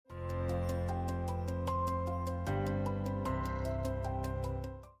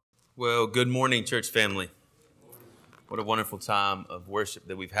Well, good morning, church family. What a wonderful time of worship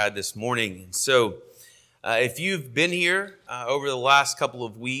that we've had this morning. And so, if you've been here over the last couple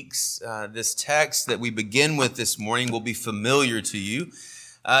of weeks, this text that we begin with this morning will be familiar to you.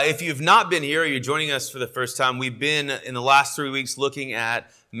 If you've not been here or you're joining us for the first time, we've been in the last 3 weeks looking at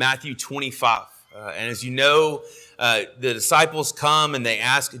Matthew 25. And as you know, the disciples come and they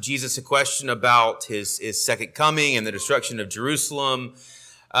ask Jesus a question about his second coming and the destruction of Jerusalem.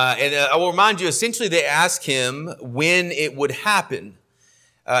 And I will remind you, essentially, they ask him when it would happen.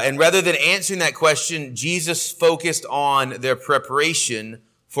 And rather than answering that question, Jesus focused on their preparation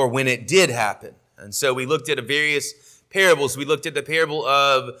for when it did happen. And so we looked at various parables. We looked at the parable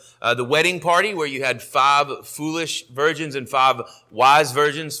of the wedding party, where you had 5 foolish virgins and 5 wise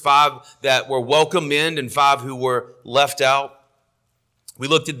virgins, 5 that were welcomed in and 5 who were left out. We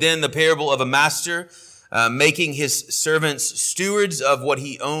looked at then the parable of a master making his servants stewards of what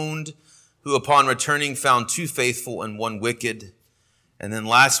he owned, who upon returning found 2 faithful and 1 wicked. And then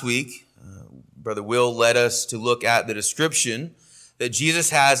last week, Brother Will led us to look at the description that Jesus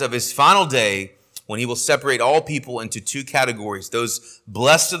has of his final day, when he will separate all people into 2 categories: those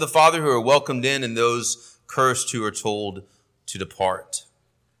blessed of the Father who are welcomed in, and those cursed who are told to depart.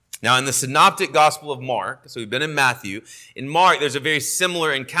 Now, in the synoptic gospel of Mark, so we've been in Matthew, in Mark there's a very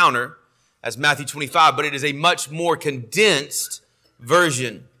similar encounter as Matthew 25, but it is a much more condensed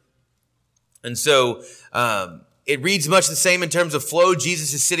version. And so it reads much the same in terms of flow.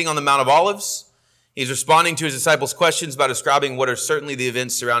 Jesus is sitting on the Mount of Olives. He's responding to his disciples' questions by describing what are certainly the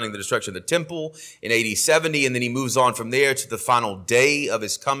events surrounding the destruction of the temple in AD 70, and then he moves on from there to the final day of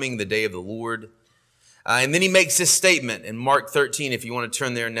his coming, the day of the Lord. And then he makes this statement in Mark 13, if you want to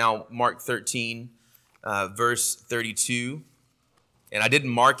turn there now, Mark 13, verse 32. And I didn't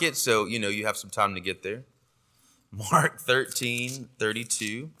mark it, so, you have some time to get there. Mark 13,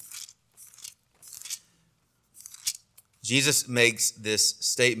 32. Jesus makes this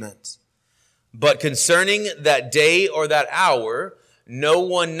statement. But concerning that day or that hour, no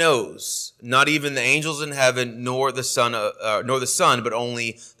one knows, not even the angels in heaven, nor the Son, but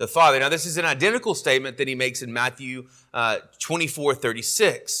only the Father. Now, this is an identical statement that he makes in Matthew 24,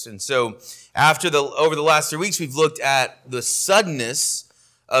 36. And so, over the last 3 weeks, we've looked at the suddenness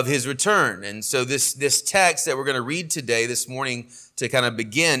of his return. And so this text that we're going to read today, this morning, to kind of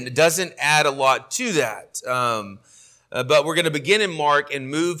begin, doesn't add a lot to that. But we're going to begin in Mark and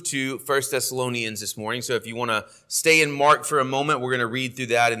move to 1 Thessalonians this morning. So if you want to stay in Mark for a moment, we're going to read through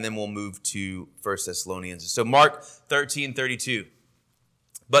that, and then we'll move to 1 Thessalonians. So Mark 13, 32.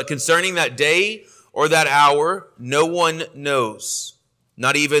 But concerning that day or that hour, no one knows,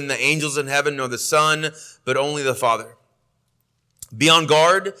 not even the angels in heaven, nor the Son, but only the Father. Be on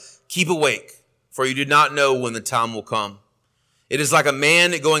guard, keep awake, for you do not know when the time will come. It is like a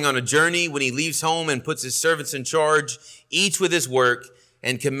man going on a journey when he leaves home and puts his servants in charge, each with his work,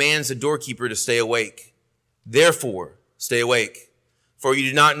 and commands the doorkeeper to stay awake. Therefore, stay awake, for you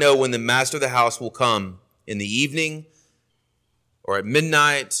do not know when the master of the house will come, in the evening, or at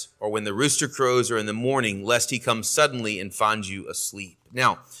midnight, or when the rooster crows, or in the morning, lest he come suddenly and find you asleep.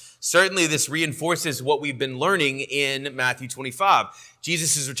 Now, certainly this reinforces what we've been learning in Matthew 25.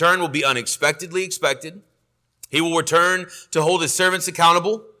 Jesus' return will be unexpectedly expected. He will return to hold his servants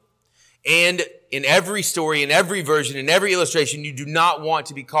accountable. And in every story, in every version, in every illustration, you do not want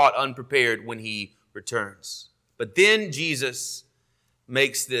to be caught unprepared when he returns. But then Jesus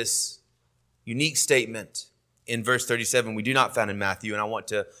makes this unique statement in verse 37 we do not find in Matthew, and I want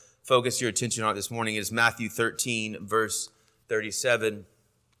to focus your attention on it this morning. It is Matthew 13, verse 37.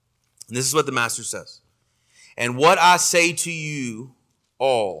 And this is what the Master says. And what I say to you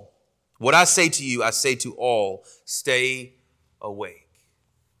all, I say to all, stay awake.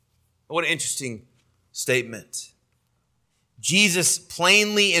 What an interesting statement. Jesus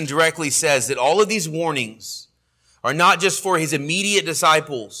plainly and directly says that all of these warnings are not just for his immediate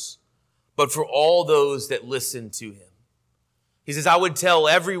disciples, but for all those that listen to him. He says, I would tell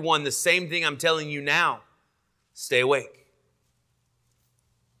everyone the same thing I'm telling you now. Stay awake.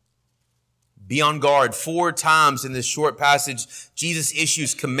 Be on guard. 4 times in this short passage, Jesus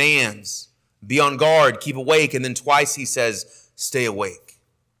issues commands. Be on guard, keep awake, and then twice he says, stay awake.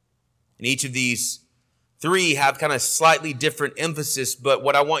 And each of these 3 have kind of slightly different emphasis, but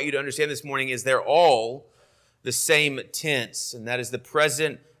what I want you to understand this morning is they're all the same tense, and that is the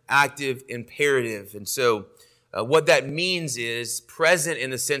present active imperative. And so what that means is present in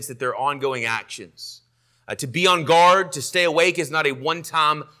the sense that they're ongoing actions. To be on guard, to stay awake is not a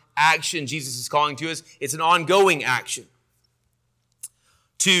one-time action Jesus is calling to us. It's an ongoing action.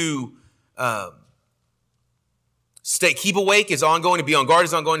 To Keep awake is ongoing. To be on guard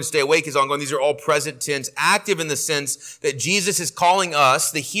is ongoing. To stay awake is ongoing. These are all present tense, active in the sense that Jesus is calling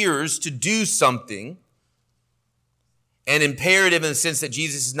us, the hearers, to do something, and imperative in the sense that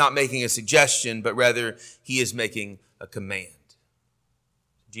Jesus is not making a suggestion, but rather he is making a command.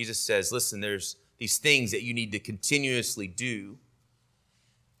 Jesus says, listen, there's these things that you need to continuously do,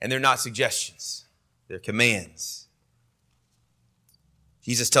 and they're not suggestions. They're commands.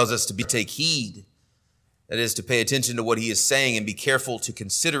 Jesus tells us to take heed. That is, to pay attention to what he is saying and be careful to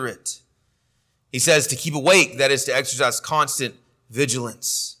consider it. He says to keep awake. That is, to exercise constant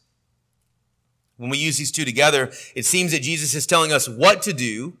vigilance. When we use these two together, it seems that Jesus is telling us what to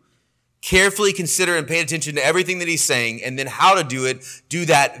do, carefully consider and pay attention to everything that he's saying, and then how to do it, do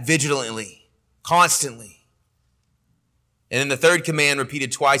that vigilantly, constantly. And then the third command,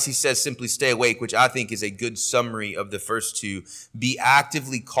 repeated twice, he says simply stay awake, which I think is a good summary of the first two. Be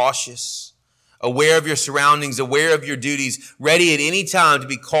actively cautious, aware of your surroundings, aware of your duties, ready at any time to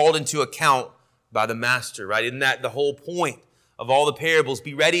be called into account by the master, right? Isn't that the whole point of all the parables?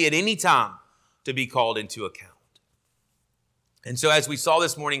 Be ready at any time to be called into account. And so as we saw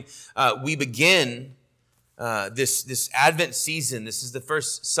this morning, we begin this Advent season. This is the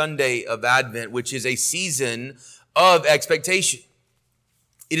first Sunday of Advent, which is a season of expectation.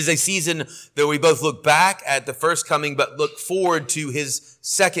 It is a season that we both look back at the first coming, but look forward to his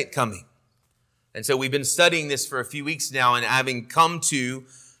second coming. And so we've been studying this for a few weeks now, and having come to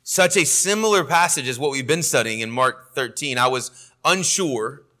such a similar passage as what we've been studying in Mark 13, I was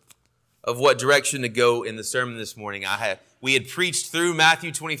unsure of what direction to go in the sermon this morning. We had preached through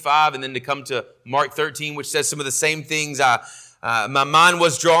Matthew 25 and then to come to Mark 13, which says some of the same things. My mind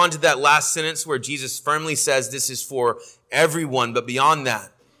was drawn to that last sentence where Jesus firmly says this is for everyone. But beyond that,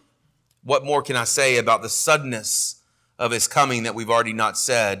 what more can I say about the suddenness of his coming that we've already not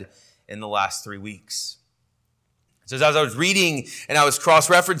said in the last 3 weeks? So as I was reading and I was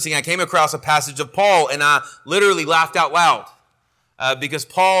cross-referencing, I came across a passage of Paul, and I literally laughed out loud because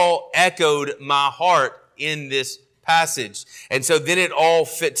Paul echoed my heart in this passage. And so then it all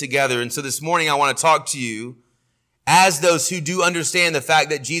fit together. And so this morning I want to talk to you as those who do understand the fact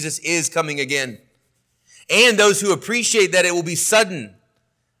that Jesus is coming again, and those who appreciate that it will be sudden,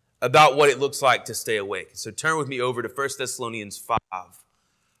 about what it looks like to stay awake. So turn with me over to 1 Thessalonians 5.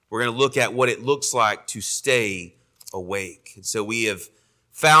 We're going to look at what it looks like to stay awake. And so we have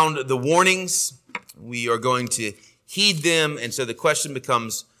found the warnings. We are going to heed them. And so the question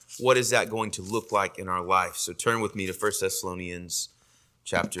becomes, what is that going to look like in our life? So turn with me to 1 Thessalonians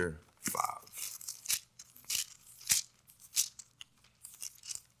chapter 5.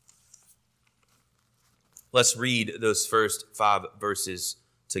 Let's read those first 5 verses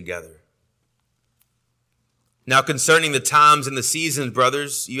together. Now, concerning the times and the seasons,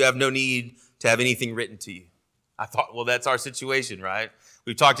 brothers, you have no need to have anything written to you. I thought, well, that's our situation, right?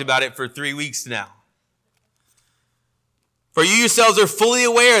 We've talked about it for 3 weeks now. For you yourselves are fully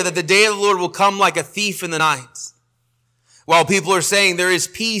aware that the day of the Lord will come like a thief in the night. While people are saying there is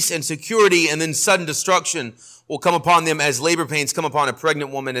peace and security, and then sudden destruction will come upon them as labor pains come upon a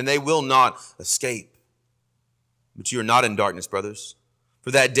pregnant woman, and they will not escape. But you are not in darkness, brothers,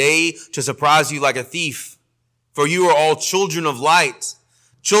 for that day to surprise you like a thief. For you are all children of light,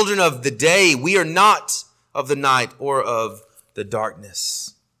 children of the day. We are not of the night or of the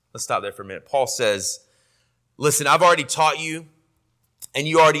darkness. Let's stop there for a minute. Paul says, listen, I've already taught you, and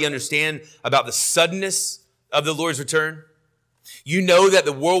you already understand about the suddenness of the Lord's return. You know that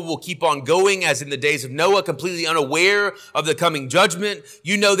the world will keep on going as in the days of Noah, completely unaware of the coming judgment.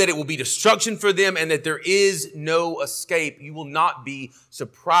 You know that it will be destruction for them and that there is no escape. You will not be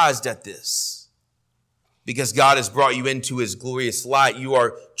surprised at this because God has brought you into his glorious light. You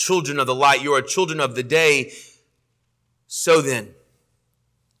are children of the light. You are children of the day. So then,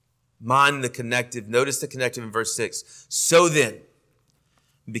 mind the connective. Notice the connective in verse 6. So then,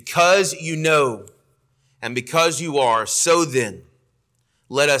 because you know and because you are, so then,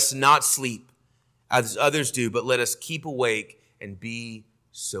 let us not sleep as others do, but let us keep awake and be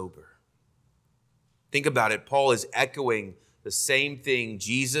sober. Think about it. Paul is echoing the same thing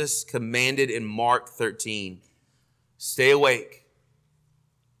Jesus commanded in Mark 13. Stay awake.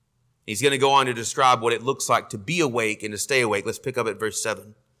 He's going to go on to describe what it looks like to be awake and to stay awake. Let's pick up at verse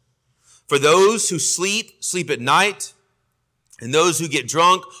 7. For those who sleep, sleep at night, and those who get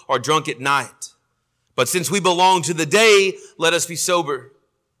drunk are drunk at night. But since we belong to the day, let us be sober,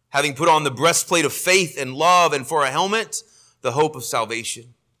 having put on the breastplate of faith and love, and for a helmet, the hope of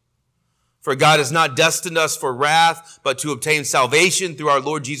salvation. For God has not destined us for wrath, but to obtain salvation through our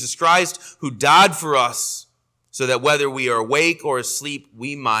Lord Jesus Christ, who died for us, so that whether we are awake or asleep,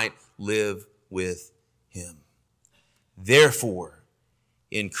 we might live with him. Therefore,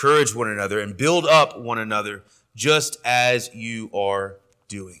 encourage one another and build up one another just as you are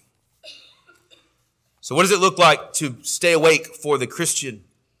doing. So what does it look like to stay awake for the Christian?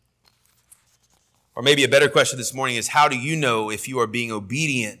 Or maybe a better question this morning is, how do you know if you are being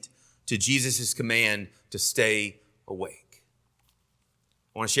obedient to Jesus' command to stay awake?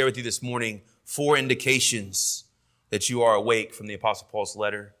 I want to share with you this morning 4 indications that you are awake from the Apostle Paul's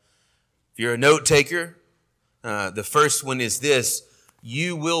letter. If you're a note taker, the first one is this: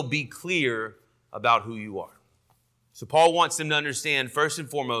 you will be clear about who you are. So Paul wants them to understand, first and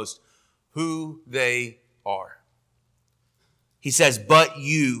foremost, who they are. He says, but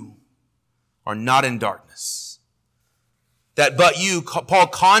you are not in darkness. That but you, Paul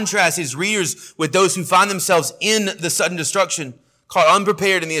contrasts his readers with those who find themselves in the sudden destruction, caught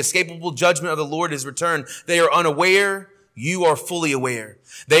unprepared in the escapable judgment of the Lord, his return. They are unaware. You are fully aware.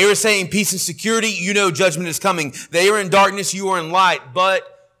 They are saying peace and security. You know judgment is coming. They are in darkness. You are in light.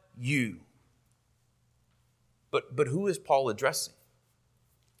 But you. But who is Paul addressing?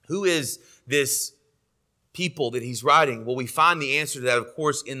 Who is this people that he's writing? Well, we find the answer to that, of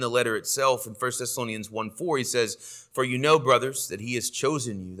course, in the letter itself. In 1 Thessalonians 1:4, he says, for you know, brothers, that he has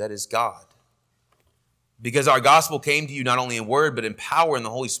chosen you, that is God. Because our gospel came to you not only in word, but in power in the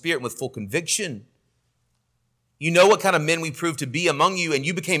Holy Spirit and with full conviction. You know what kind of men we proved to be among you, and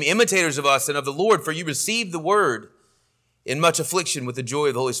you became imitators of us and of the Lord, for you received the word in much affliction with the joy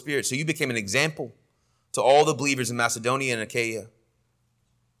of the Holy Spirit. So you became an example to all the believers in Macedonia and Achaia.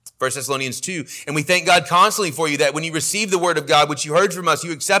 1 Thessalonians 2, and we thank God constantly for you that when you received the word of God, which you heard from us,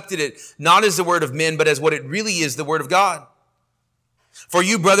 you accepted it not as the word of men, but as what it really is, the word of God. For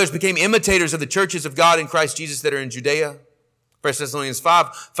you, brothers, became imitators of the churches of God in Christ Jesus that are in Judea. 1 Thessalonians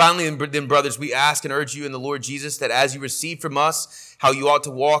 5, finally, then, brothers, we ask and urge you in the Lord Jesus that as you receive from us how you ought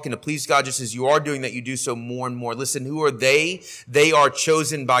to walk and to please God just as you are doing, that you do so more and more. Listen, who are they? They are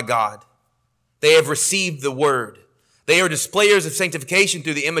chosen by God. They have received the word. They are displayers of sanctification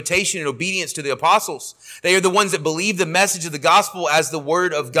through the imitation and obedience to the apostles. They are the ones that believe the message of the gospel as the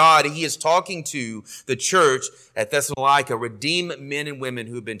word of God. He is talking to the church at Thessalonica, redeemed men and women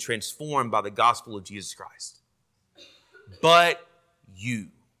who have been transformed by the gospel of Jesus Christ. But you,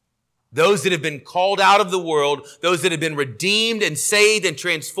 those that have been called out of the world, those that have been redeemed and saved and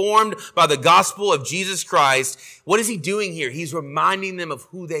transformed by the gospel of Jesus Christ, what is he doing here? He's reminding them of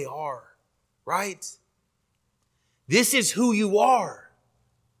who they are, right? This is who you are.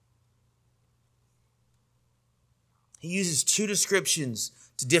 He uses 2 descriptions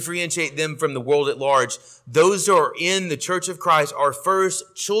to differentiate them from the world at large. Those who are in the church of Christ are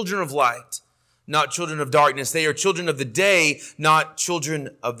first children of light, not children of darkness. They are children of the day, not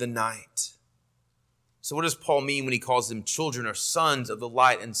children of the night. So what does Paul mean when he calls them children or sons of the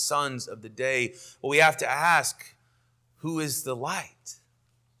light and sons of the day? Well, we have to ask, who is the light?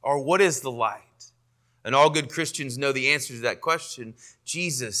 Or what is the light? And all good Christians know the answer to that question.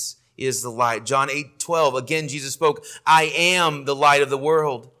 Jesus is the light. John 8:12, again, Jesus spoke, I am the light of the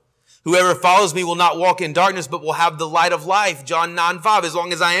world. Whoever follows me will not walk in darkness, but will have the light of life. John 9:5, as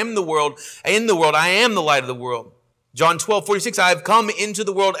long as I am in the world, I am the light of the world. John 12:46, I have come into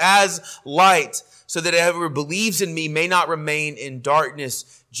the world as light, so that whoever believes in me may not remain in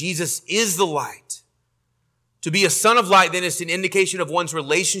darkness. Jesus is the light. To be a son of light, then, is an indication of one's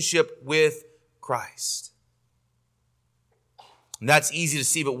relationship with Christ. And that's easy to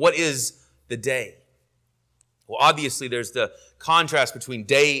see, but what is the day? Well, obviously, there's the contrast between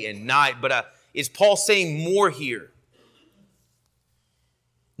day and night, but is Paul saying more here?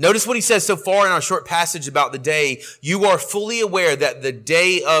 Notice what he says so far in our short passage about the day. You are fully aware that the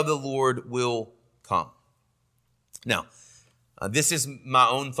day of the Lord will come. Now, this is my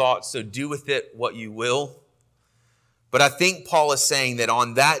own thoughts, so do with it what you will. But I think Paul is saying that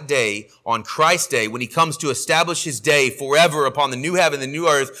on that day, on Christ's day, when he comes to establish his day forever upon the new heaven, the new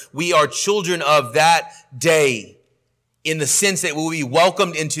earth, we are children of that day in the sense that we will be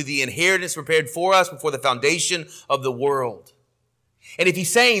welcomed into the inheritance prepared for us before the foundation of the world. And if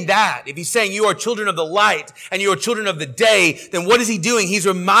he's saying that, if he's saying you are children of the light and you are children of the day, then what is he doing? He's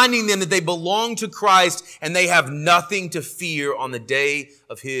reminding them that they belong to Christ and they have nothing to fear on the day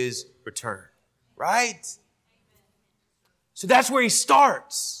of his return. Right? So that's where he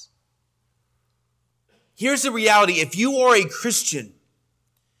starts. Here's the reality. If you are a Christian,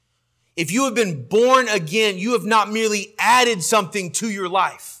 if you have been born again, you have not merely added something to your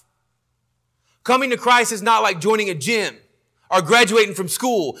life. Coming to Christ is not like joining a gym or graduating from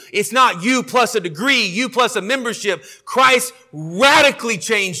school. It's not you plus a degree, you plus a membership. Christ radically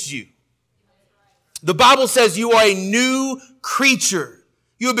changed you. The Bible says you are a new creature.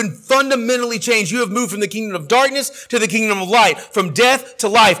 You have been fundamentally changed. You have moved from the kingdom of darkness to the kingdom of light, from death to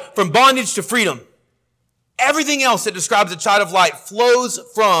life, from bondage to freedom. Everything else that describes a child of light flows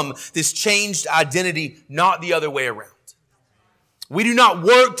from this changed identity, not the other way around. We do not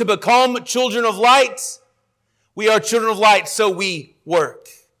work to become children of light. We are children of light, so we work.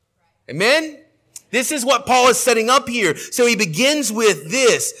 Amen? This is what Paul is setting up here. So he begins with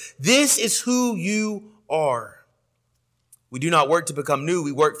this. This is who you are. We do not work to become new.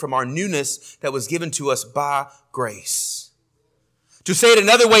 We work from our newness that was given to us by grace. To say it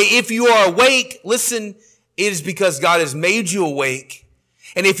another way, if you are awake, listen, it is because God has made you awake.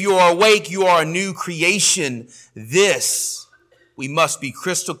 And if you are awake, you are a new creation. This we must be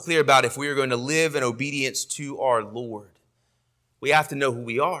crystal clear about if we are going to live in obedience to our Lord. We have to know who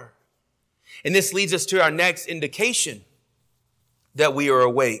we are. And this leads us to our next indication that we are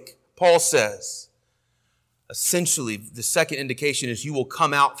awake. Paul says, essentially, the second indication is you will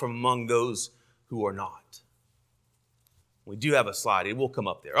come out from among those who are not. We do have a slide. It will come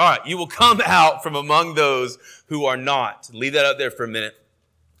up there. All right, you will come out from among those who are not. Leave that up there for a minute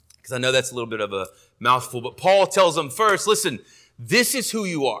because I know that's a little bit of a mouthful. But Paul tells them first, listen, this is who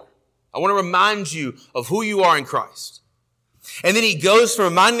you are. I want to remind you of who you are in Christ. And then he goes from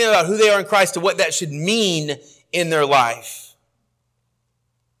reminding them about who they are in Christ to what that should mean in their life.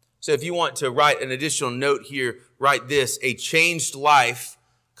 So if you want to write an additional note here, write this: a changed life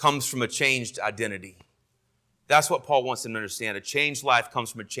comes from a changed identity. That's what Paul wants them to understand. A changed life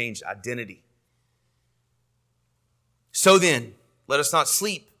comes from a changed identity. So then, let us not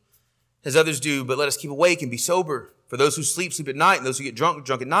sleep as others do, but let us keep awake and be sober. For those who sleep, sleep at night, and those who get drunk,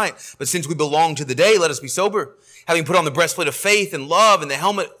 drunk at night. But since we belong to the day, let us be sober, having put on the breastplate of faith and love and the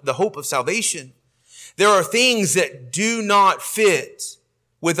helmet, the hope of salvation. There are things that do not fit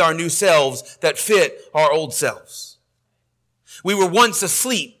with our new selves that fit our old selves. We were once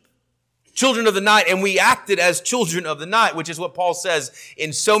asleep, children of the night, and we acted as children of the night, which is what Paul says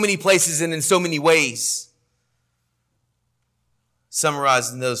in so many places and in so many ways.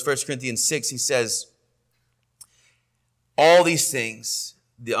 Summarized in those 1 Corinthians 6, he says, all these things,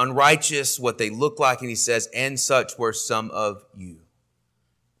 the unrighteous, what they look like, and he says, and such were some of you.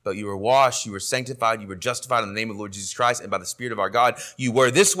 But you were washed, you were sanctified, you were justified in the name of the Lord Jesus Christ and by the Spirit of our God. You were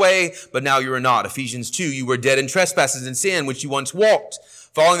this way, but now you are not. Ephesians 2, you were dead in trespasses and sin, which you once walked,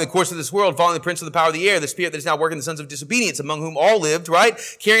 following the course of this world, following the prince of the power of the air, the spirit that is now working in the sons of disobedience, among whom all lived, right?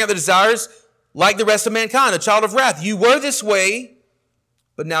 Carrying out the desires like the rest of mankind, a child of wrath. You were this way,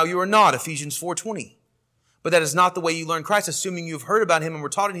 but now you are not. Ephesians 4:20. But that is not the way you learn Christ, assuming you have heard about him and were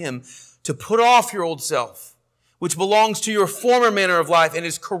taught in him, to put off your old self, which belongs to your former manner of life and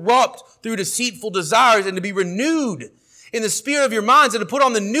is corrupt through deceitful desires, and to be renewed in the spirit of your minds, and to put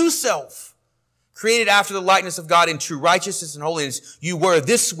on the new self, created after the likeness of God in true righteousness and holiness. You were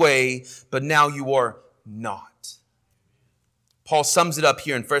this way, but now you are not. Paul sums it up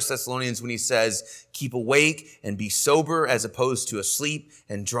here in 1 Thessalonians when he says, keep awake and be sober as opposed to asleep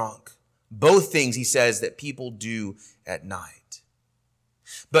and drunk. Both things, he says, that people do at night.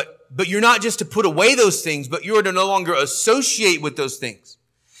 But you're not just to put away those things, but you are to no longer associate with those things.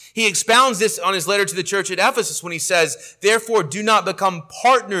 He expounds this on his letter to the church at Ephesus when he says, therefore do not become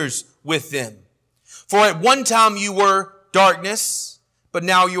partners with them. For at one time you were darkness, but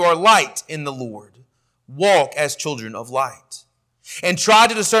now you are light in the Lord. Walk as children of light. And try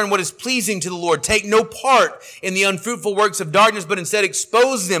to discern what is pleasing to the Lord. Take no part in the unfruitful works of darkness, but instead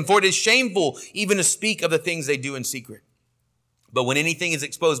expose them, for it is shameful even to speak of the things they do in secret. But when anything is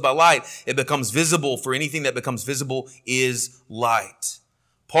exposed by light, it becomes visible, for anything that becomes visible is light.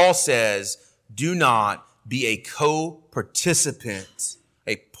 Paul says, do not be a co-participant,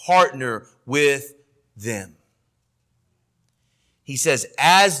 a partner with them. He says,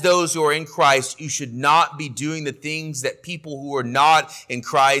 as those who are in Christ, you should not be doing the things that people who are not in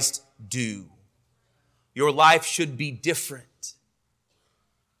Christ do. Your life should be different.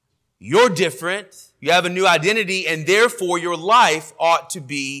 You're different. You have a new identity, and therefore your life ought to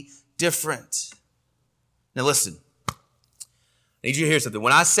be different. Now listen, I need you to hear something.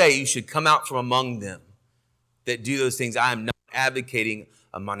 When I say you should come out from among them that do those things, I am not advocating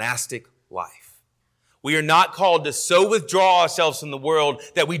a monastic life. We are not called to so withdraw ourselves from the world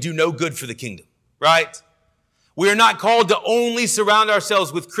that we do no good for the kingdom, right? We are not called to only surround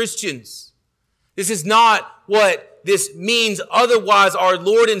ourselves with Christians. This is not what this means. Otherwise, our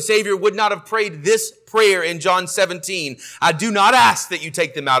Lord and Savior would not have prayed this prayer in John 17. I do not ask that you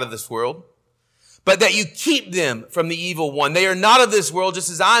take them out of this world, but that you keep them from the evil one. They are not of this world, just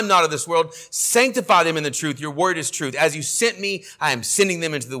as I am not of this world. Sanctify them in the truth. Your word is truth. As you sent me, I am sending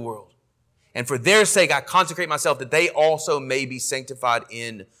them into the world. And for their sake, I consecrate myself that they also may be sanctified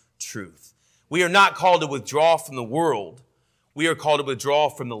in truth. We are not called to withdraw from the world. We are called to withdraw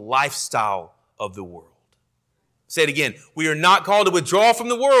from the lifestyle of the world. Say it again. We are not called to withdraw from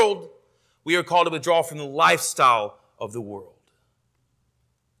the world. We are called to withdraw from the lifestyle of the world.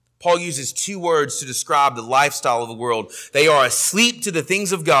 Paul uses two words to describe the lifestyle of the world. They are asleep to the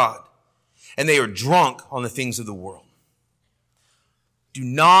things of God, and they are drunk on the things of the world. Do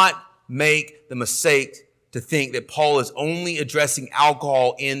not make the mistake to think that Paul is only addressing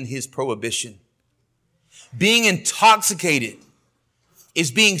alcohol in his prohibition. Being intoxicated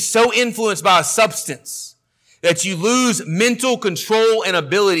is being so influenced by a substance that you lose mental control and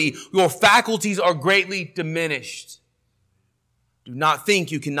ability. Your faculties are greatly diminished. Do not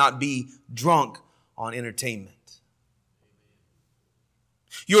think you cannot be drunk on entertainment.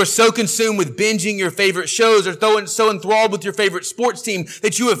 You are so consumed with binging your favorite shows or so enthralled with your favorite sports team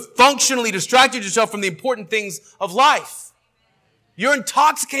that you have functionally distracted yourself from the important things of life. You're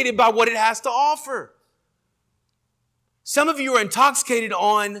intoxicated by what it has to offer. Some of you are intoxicated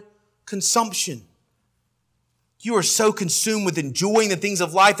on consumption. You are so consumed with enjoying the things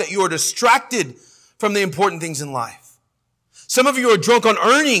of life that you are distracted from the important things in life. Some of you are drunk on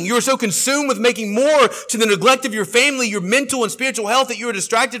earning. You are so consumed with making more to the neglect of your family, your mental and spiritual health, that you are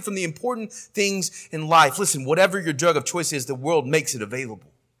distracted from the important things in life. Listen, whatever your drug of choice is, the world makes it available.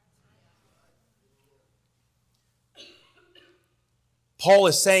 Paul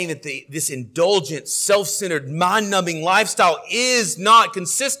is saying that this indulgent, self-centered, mind-numbing lifestyle is not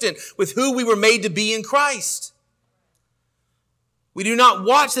consistent with who we were made to be in Christ. We do not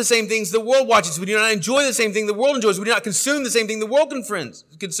watch the same things the world watches. We do not enjoy the same thing the world enjoys. We do not consume the same thing the world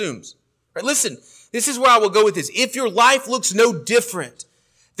consumes. Right? Listen, this is where I will go with this. If your life looks no different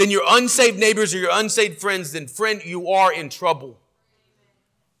than your unsaved neighbors or your unsaved friends, then friend, you are in trouble.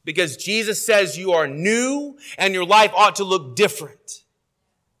 Because Jesus says you are new and your life ought to look different.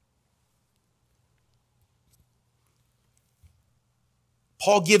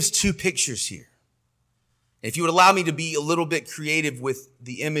 Paul gives two pictures here. If you would allow me to be a little bit creative with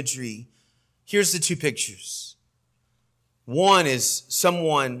the imagery, here's the two pictures. One is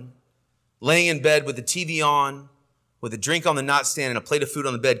someone laying in bed with the TV on, with a drink on the nightstand and a plate of food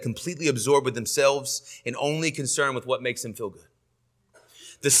on the bed, completely absorbed with themselves and only concerned with what makes them feel good.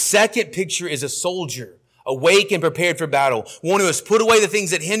 The second picture is a soldier, awake and prepared for battle. One who has put away the things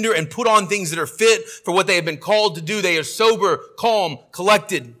that hinder and put on things that are fit for what they have been called to do. They are sober, calm,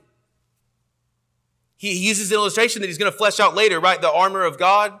 collected. He uses an illustration that he's going to flesh out later, right? The armor of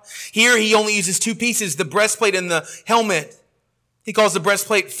God. Here he only uses two pieces, the breastplate and the helmet. He calls the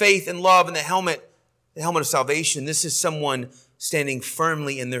breastplate faith and love, and the helmet of salvation. This is someone standing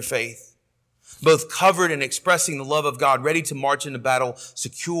firmly in their faith, both covered and expressing the love of God, ready to march into battle,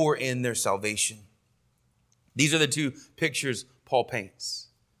 secure in their salvation. These are the two pictures Paul paints.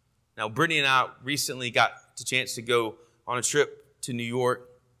 Now, Brittany and I recently got the chance to go on a trip to New York.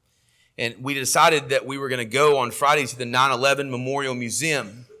 And we decided that we were going to go on Friday to the 9/11 Memorial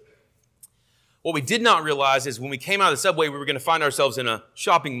Museum. What we did not realize is when we came out of the subway, we were going to find ourselves in a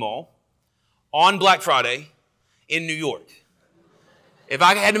shopping mall on Black Friday in New York. If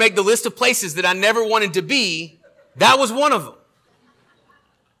I had to make the list of places that I never wanted to be, that was one of them.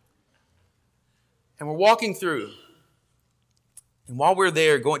 And we're walking through. And while we're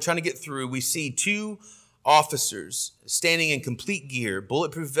there trying to get through, we see two officers standing in complete gear,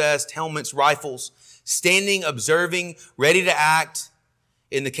 bulletproof vests, helmets, rifles, standing, observing, ready to act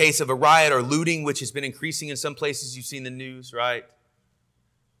in the case of a riot or looting, which has been increasing in some places. You've seen the news, right?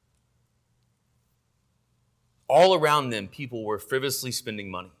 All around them, people were frivolously spending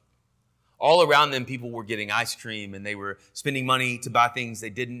money. All around them, people were getting ice cream, and they were spending money to buy things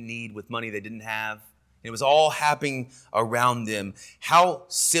they didn't need with money they didn't have. And it was all happening around them. How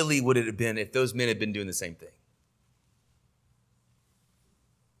silly would it have been if those men had been doing the same thing?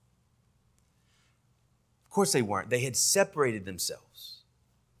 Of course they weren't. They had separated themselves.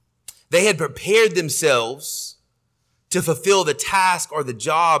 They had prepared themselves to fulfill the task or the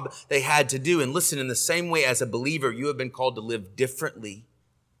job they had to do. And listen, in the same way as a believer, you have been called to live differently,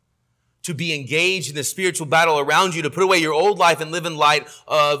 to be engaged in the spiritual battle around you, to put away your old life and live in light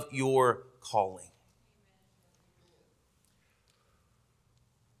of your calling.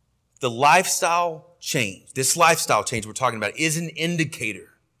 The lifestyle change, this lifestyle change we're talking about, is an indicator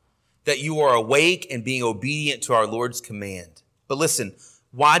that you are awake and being obedient to our Lord's command. But listen,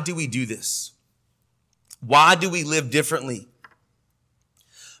 why do we do this? Why do we live differently?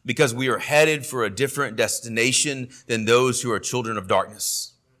 Because we are headed for a different destination than those who are children of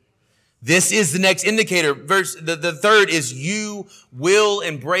darkness. This is the next indicator. The third is you will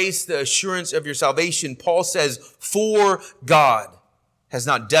embrace the assurance of your salvation. Paul says, for God has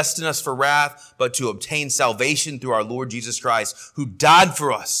not destined us for wrath, but to obtain salvation through our Lord Jesus Christ, who died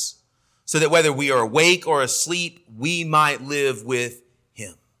for us, so that whether we are awake or asleep, we might live with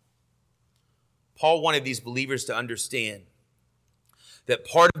him. Paul wanted these believers to understand that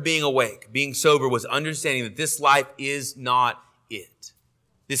part of being awake, being sober, was understanding that this life is not it.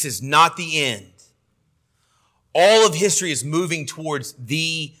 This is not the end. All of history is moving towards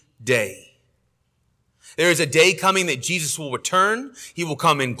the day. There is a day coming that Jesus will return. He will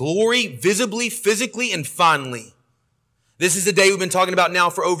come in glory, visibly, physically, and finally. This is the day we've been talking about now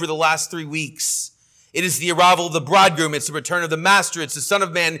for over the last 3 weeks. It is the arrival of the bridegroom. It's the return of the master. It's the Son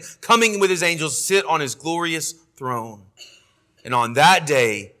of Man coming with his angels to sit on his glorious throne. And on that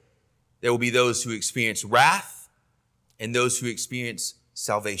day, there will be those who experience wrath and those who experience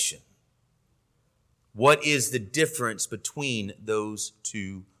salvation. What is the difference between those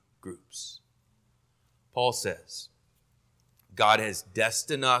two groups? Paul says, God has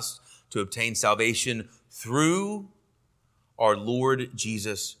destined us to obtain salvation through our Lord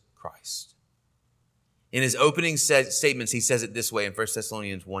Jesus Christ. In his opening statements, he says it this way in 1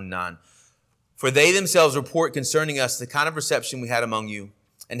 Thessalonians 1:9. For they themselves report concerning us the kind of reception we had among you,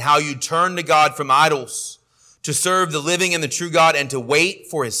 and how you turned to God from idols to serve the living and the true God, and to wait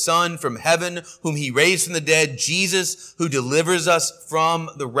for his Son from heaven, whom he raised from the dead, Jesus, who delivers us from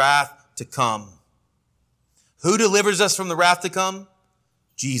the wrath to come. Who delivers us from the wrath to come?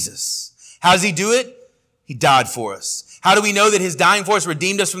 Jesus. How does he do it? He died for us. How do we know that his dying for us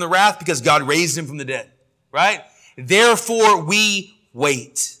redeemed us from the wrath? Because God raised him from the dead, right? Therefore, we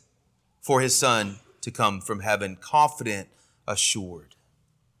wait for his Son to come from heaven, confident, assured.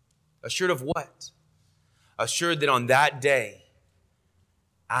 Assured of what? Assured that on that day,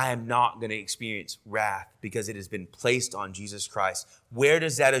 I am not going to experience wrath because it has been placed on Jesus Christ. Where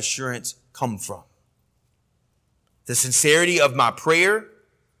does that assurance come from? The sincerity of my prayer,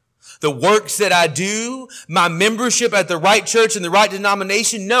 the works that I do, my membership at the right church and the right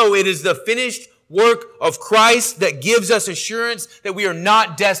denomination? No, it is the finished work of Christ that gives us assurance that we are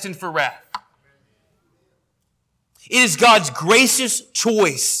not destined for wrath. It is God's gracious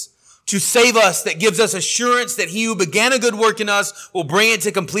choice to save us that gives us assurance that he who began a good work in us will bring it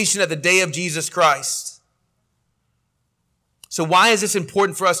to completion at the day of Jesus Christ. So why is this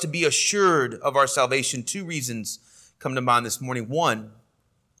important for us to be assured of our salvation? 2 reasons come to mind this morning. 1,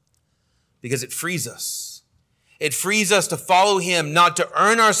 because it frees us. It frees us to follow him, not to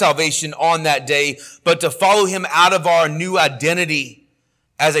earn our salvation on that day, but to follow him out of our new identity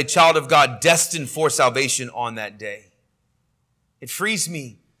as a child of God destined for salvation on that day. It frees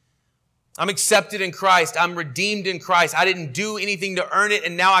me. I'm accepted in Christ. I'm redeemed in Christ. I didn't do anything to earn it,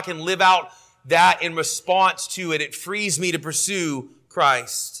 and now I can live out that in response to it. It frees me to pursue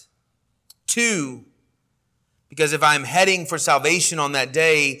Christ. 2, because if I'm heading for salvation on that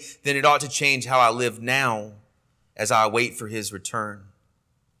day, then it ought to change how I live now as I wait for his return.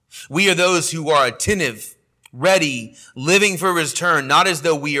 We are those who are attentive, ready, living for his return, not as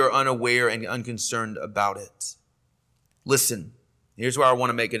though we are unaware and unconcerned about it. Listen. Here's where I want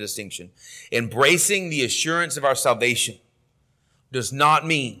to make a distinction. Embracing the assurance of our salvation does not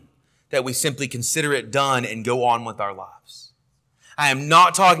mean that we simply consider it done and go on with our lives. I am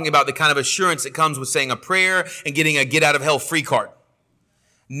not talking about the kind of assurance that comes with saying a prayer and getting a get out of hell free card.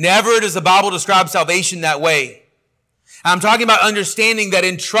 Never does the Bible describe salvation that way. I'm talking about understanding that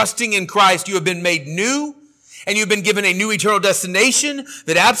in trusting in Christ, you have been made new and you've been given a new eternal destination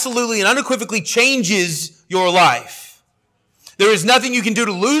that absolutely and unequivocally changes your life. There is nothing you can do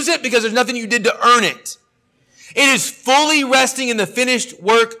to lose it because there's nothing you did to earn it. It is fully resting in the finished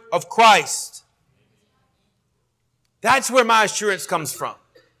work of Christ. That's where my assurance comes from.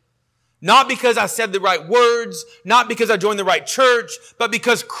 Not because I said the right words, not because I joined the right church, but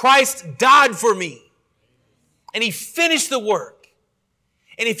because Christ died for me. And he finished the work.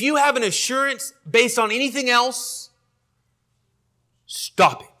 And if you have an assurance based on anything else,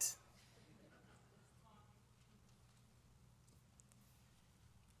 stop it.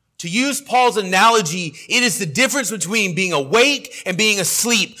 To use Paul's analogy, it is the difference between being awake and being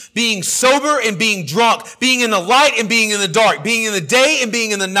asleep, being sober and being drunk, being in the light and being in the dark, being in the day and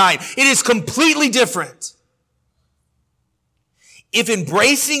being in the night. It is completely different. If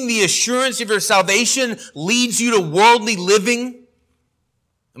embracing the assurance of your salvation leads you to worldly living,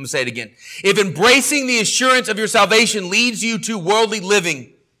 I'm going to say it again. If embracing the assurance of your salvation leads you to worldly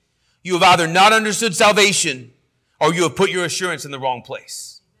living, you have either not understood salvation or you have put your assurance in the wrong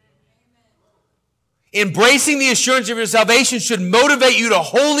place. Embracing the assurance of your salvation should motivate you to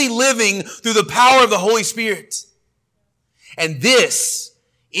holy living through the power of the Holy Spirit. And this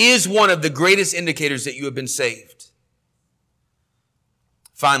is one of the greatest indicators that you have been saved.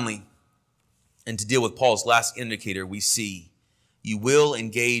 Finally, and to deal with Paul's last indicator, we see you will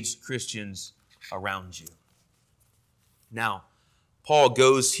engage Christians around you. Now, Paul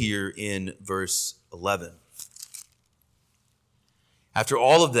goes here in verse 11. After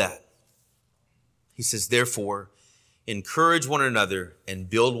all of that, he says, therefore, encourage one another and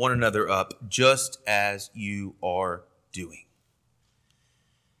build one another up just as you are doing.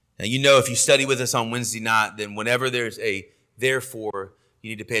 Now, you know, if you study with us on Wednesday night, then whenever there's a therefore, you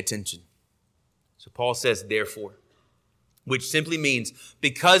need to pay attention. So Paul says, therefore, which simply means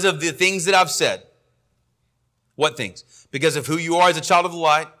because of the things that I've said. What things? Because of who you are as a child of the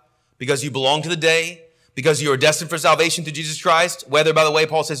light, because you belong to the day, because you are destined for salvation through Jesus Christ, whether, by the way,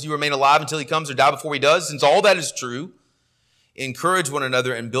 Paul says you remain alive until he comes or die before he does. Since all that is true, encourage one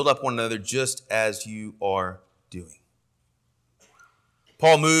another and build up one another just as you are doing.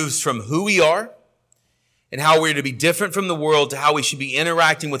 Paul moves from who we are and how we're to be different from the world to how we should be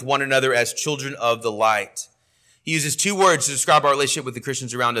interacting with one another as children of the light. He uses two words to describe our relationship with the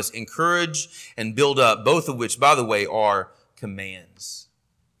Christians around us: encourage and build up, both of which, by the way, are commands.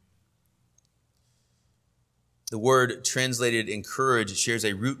 The word translated encourage shares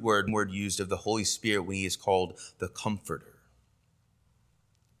a root word used of the Holy Spirit when he is called the Comforter.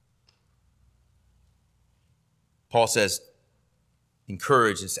 Paul says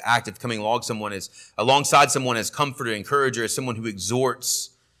encourage, this act of coming alongside someone as comforter, encourager, as someone who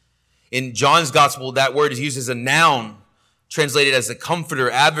exhorts. In John's gospel, that word is used as a noun, translated as a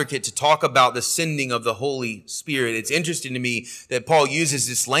comforter, advocate, to talk about the sending of the Holy Spirit. It's interesting to me that Paul uses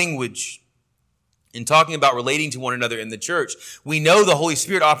this language in talking about relating to one another in the church. We know the Holy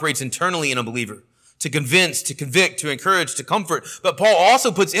Spirit operates internally in a believer to convince, to convict, to encourage, to comfort. But Paul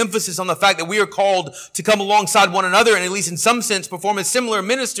also puts emphasis on the fact that we are called to come alongside one another and, at least in some sense, perform a similar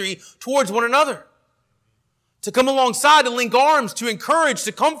ministry towards one another. To come alongside, to link arms, to encourage,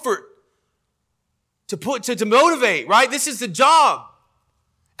 to comfort, to motivate, right? This is the job.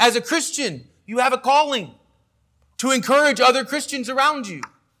 As a Christian, you have a calling to encourage other Christians around you.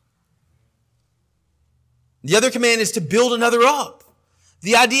 The other command is to build another up.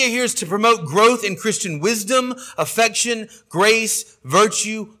 The idea here is to promote growth in Christian wisdom, affection, grace,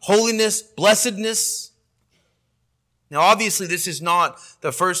 virtue, holiness, blessedness. Now, obviously, this is not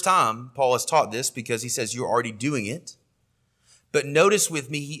the first time Paul has taught this, because he says you're already doing it. But notice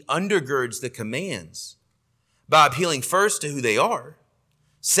with me, he undergirds the commands by appealing first to who they are,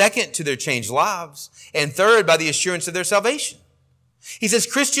 second to their changed lives, and third by the assurance of their salvation. He says,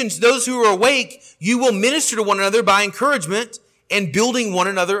 Christians, those who are awake, you will minister to one another by encouragement and building one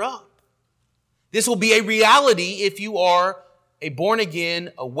another up. This will be a reality if you are a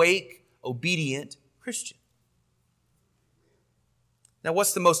born-again, awake, obedient Christian. Now,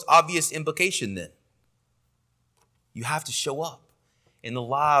 what's the most obvious implication then? You have to show up in the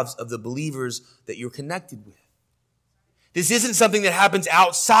lives of the believers that you're connected with. This isn't something that happens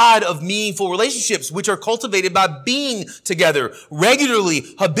outside of meaningful relationships, which are cultivated by being together regularly,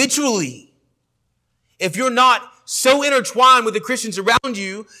 habitually. If you're not so intertwined with the Christians around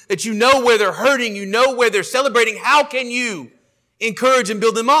you that you know where they're hurting, you know where they're celebrating, how can you encourage and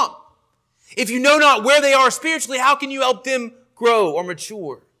build them up? If you know not where they are spiritually, how can you help them grow or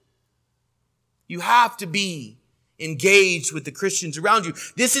mature? You have to be engaged with the Christians around you.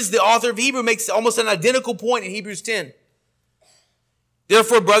 This is the author of Hebrews makes almost an identical point in Hebrews 10.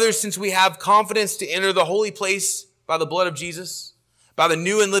 Therefore, brothers, since we have confidence to enter the holy place by the blood of Jesus, by the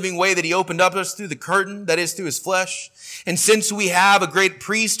new and living way that he opened up us through the curtain, that is through his flesh, and since we have a great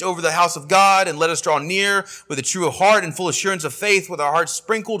priest over the house of God, and let us draw near with a true heart and full assurance of faith, with our hearts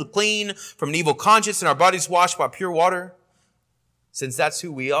sprinkled clean from an evil conscience and our bodies washed by pure water, since that's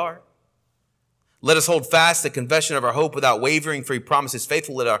who we are. Let us hold fast the confession of our hope without wavering, for he promises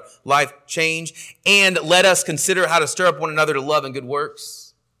faithful, let our life change. And let us consider how to stir up one another to love and good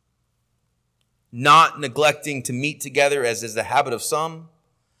works, not neglecting to meet together as is the habit of some,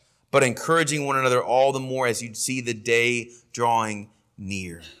 but encouraging one another all the more as you see the day drawing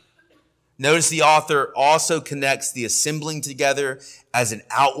near. Notice the author also connects the assembling together as an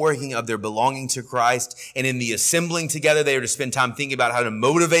outworking of their belonging to Christ. And in the assembling together, they are to spend time thinking about how to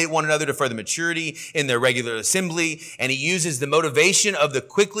motivate one another to further maturity in their regular assembly. And he uses the motivation of the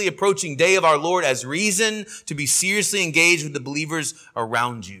quickly approaching day of our Lord as reason to be seriously engaged with the believers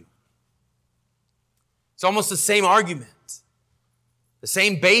around you. It's almost the same argument, the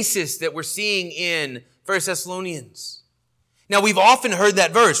same basis that we're seeing in 1 Thessalonians. Now, we've often heard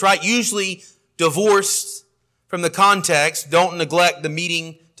that verse, right? Usually divorced from the context. Don't neglect the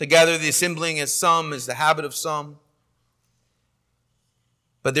meeting together, the assembling as some is the habit of some.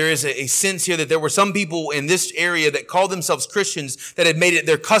 But there is a sense here that there were some people in this area that called themselves Christians that had made it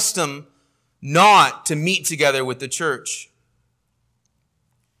their custom not to meet together with the church.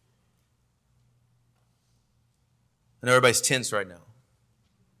 I know everybody's tense right now.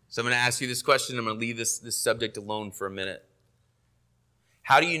 So I'm going to ask you this question. I'm going to leave this subject alone for a minute.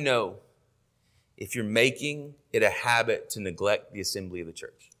 How do you know if you're making it a habit to neglect the assembly of the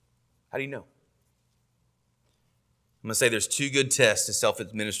church? How do you know? I'm going to say there's two good tests to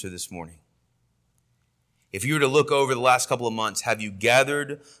self-administer this morning. If you were to look over the last couple of months, have you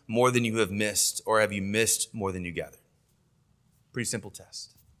gathered more than you have missed, or have you missed more than you gathered? Pretty simple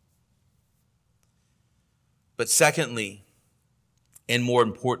test. But secondly, and more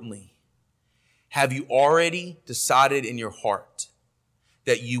importantly, have you already decided in your heart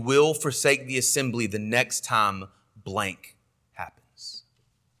that you will forsake the assembly the next time blank happens?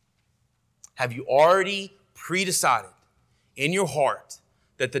 Have you already pre-decided in your heart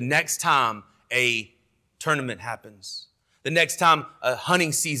that the next time a tournament happens, the next time a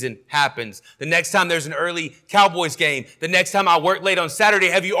hunting season happens, the next time there's an early Cowboys game, the next time I work late on Saturday,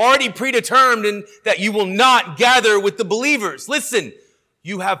 have you already predetermined that you will not gather with the believers? Listen,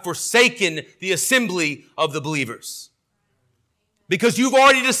 you have forsaken the assembly of the believers because you've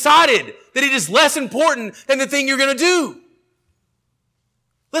already decided that it is less important than the thing you're going to do.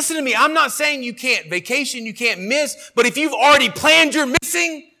 Listen to me. I'm not saying you can't vacation, you can't miss, but if you've already planned your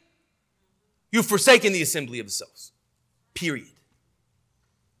missing, you've forsaken the assembly of the saints. Period.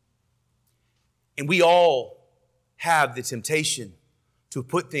 And we all have the temptation to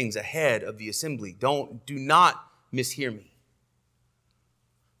put things ahead of the assembly. Do not mishear me.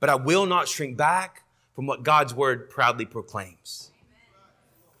 But I will not shrink back from what God's word proudly proclaims.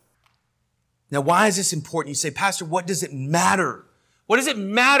 Now, why is this important? You say, Pastor, what does it matter? What does it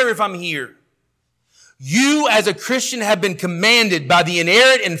matter if I'm here? You as a Christian have been commanded by the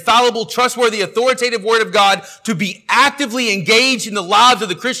inerrant, infallible, trustworthy, authoritative word of God to be actively engaged in the lives of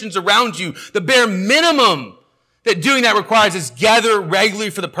the Christians around you. The bare minimum that doing that requires is gather regularly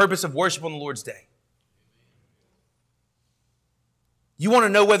for the purpose of worship on the Lord's day. You want to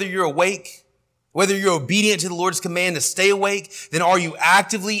know whether you're awake, whether you're obedient to the Lord's command to stay awake, then are you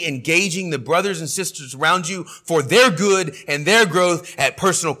actively engaging the brothers and sisters around you for their good and their growth at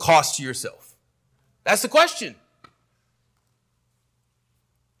personal cost to yourself? That's the question.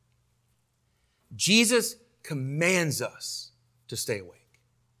 Jesus commands us to stay awake.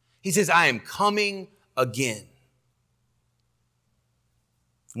 He says, I am coming again.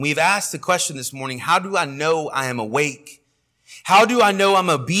 We've asked the question this morning, how do I know I am awake? How do I know I'm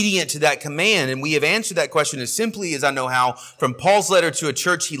obedient to that command? And we have answered that question as simply as I know how from Paul's letter to a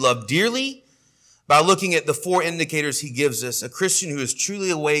church he loved dearly by looking at the four indicators he gives us. A Christian who is truly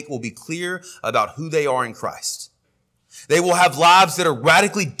awake will be clear about who they are in Christ. They will have lives that are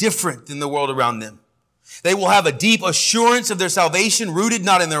radically different than the world around them. They will have a deep assurance of their salvation rooted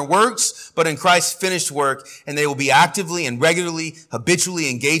not in their works, but in Christ's finished work. And they will be actively and regularly, habitually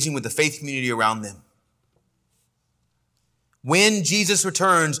engaging with the faith community around them. When Jesus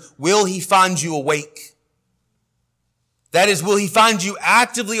returns, will he find you awake? That is, will he find you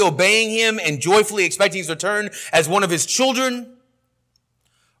actively obeying him and joyfully expecting his return as one of his children?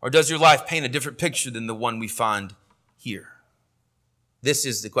 Or does your life paint a different picture than the one we find here? This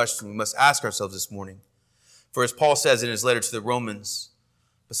is the question we must ask ourselves this morning. For as Paul says in his letter to the Romans,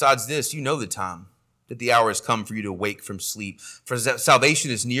 besides this, you know the time, that the hour has come for you to awake from sleep. For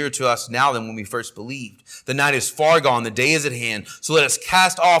salvation is nearer to us now than when we first believed. The night is far gone, the day is at hand. So let us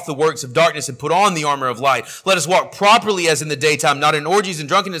cast off the works of darkness and put on the armor of light. Let us walk properly as in the daytime, not in orgies and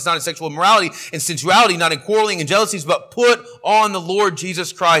drunkenness, not in sexual immorality and sensuality, not in quarreling and jealousies, but put on the Lord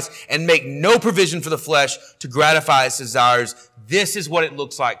Jesus Christ and make no provision for the flesh to gratify its desires. This is what it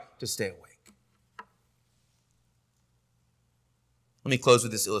looks like to stay awake. Let me close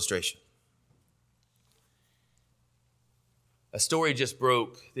with this illustration. A story just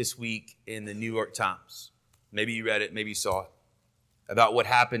broke this week in the New York Times. Maybe you read it, maybe you saw it, about what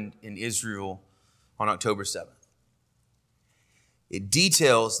happened in Israel on October 7th. It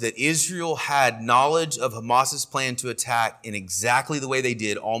details that Israel had knowledge of Hamas's plan to attack in exactly the way they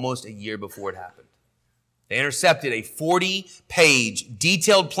did almost a year before it happened. They intercepted a 40-page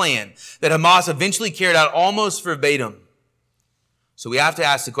detailed plan that Hamas eventually carried out almost verbatim. So we have to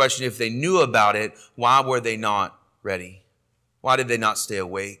ask the question, if they knew about it, why were they not ready? Why did they not stay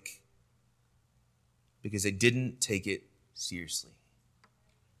awake? Because they didn't take it seriously.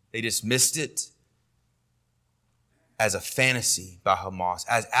 They dismissed it as a fantasy by Hamas,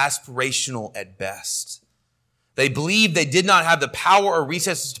 as aspirational at best. They believed they did not have the power or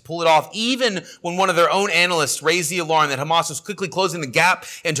resources to pull it off, even when one of their own analysts raised the alarm that Hamas was quickly closing the gap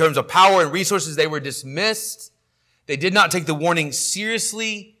in terms of power and resources. They were dismissed. They did not take the warning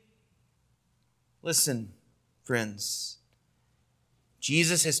seriously. Listen, friends,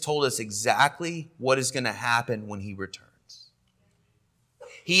 Jesus has told us exactly what is going to happen when he returns.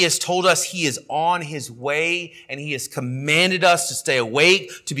 He has told us he is on his way, and he has commanded us to stay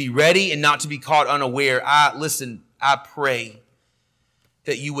awake, to be ready, and not to be caught unaware. I pray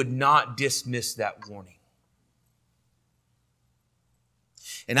that you would not dismiss that warning.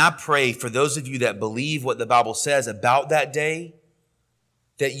 And I pray for those of you that believe what the Bible says about that day,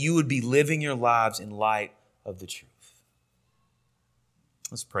 that you would be living your lives in light of the truth.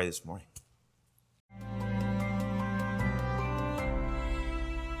 Let's pray this morning.